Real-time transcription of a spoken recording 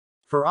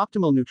For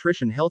optimal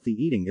nutrition, healthy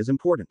eating is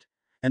important.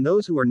 And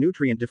those who are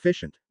nutrient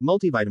deficient,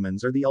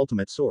 multivitamins are the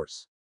ultimate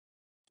source.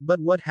 But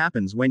what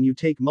happens when you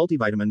take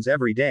multivitamins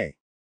every day?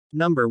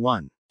 Number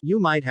 1. You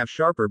might have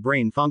sharper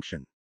brain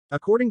function.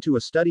 According to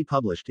a study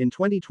published in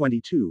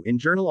 2022 in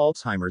journal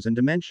Alzheimer's and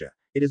Dementia,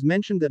 it is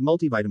mentioned that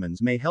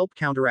multivitamins may help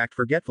counteract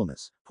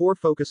forgetfulness, poor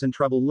focus and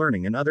trouble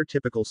learning and other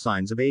typical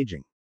signs of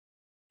aging.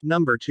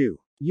 Number 2.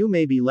 You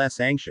may be less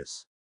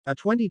anxious. A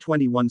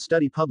 2021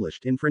 study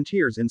published in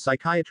Frontiers in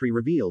Psychiatry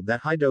revealed that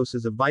high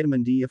doses of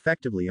vitamin D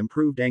effectively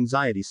improved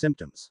anxiety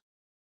symptoms.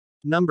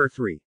 Number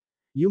 3.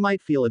 You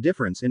might feel a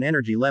difference in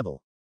energy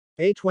level.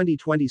 A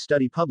 2020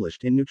 study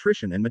published in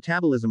Nutrition and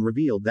Metabolism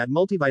revealed that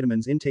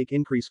multivitamins intake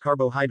increased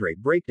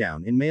carbohydrate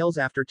breakdown in males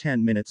after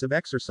 10 minutes of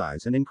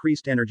exercise and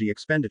increased energy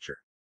expenditure.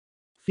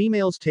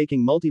 Females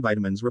taking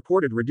multivitamins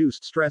reported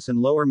reduced stress and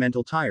lower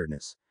mental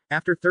tiredness.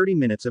 After 30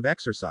 minutes of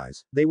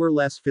exercise, they were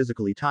less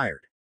physically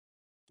tired.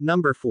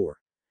 Number 4.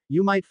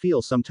 You might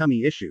feel some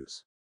tummy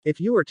issues. If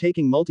you are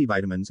taking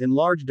multivitamins in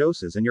large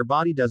doses and your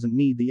body doesn't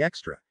need the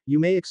extra, you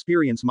may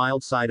experience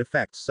mild side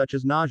effects such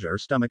as nausea or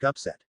stomach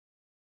upset.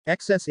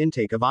 Excess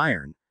intake of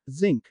iron,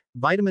 zinc,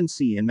 vitamin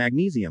C and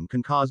magnesium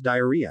can cause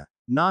diarrhea,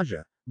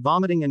 nausea,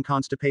 vomiting and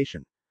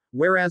constipation,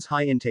 whereas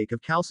high intake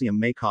of calcium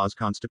may cause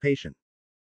constipation.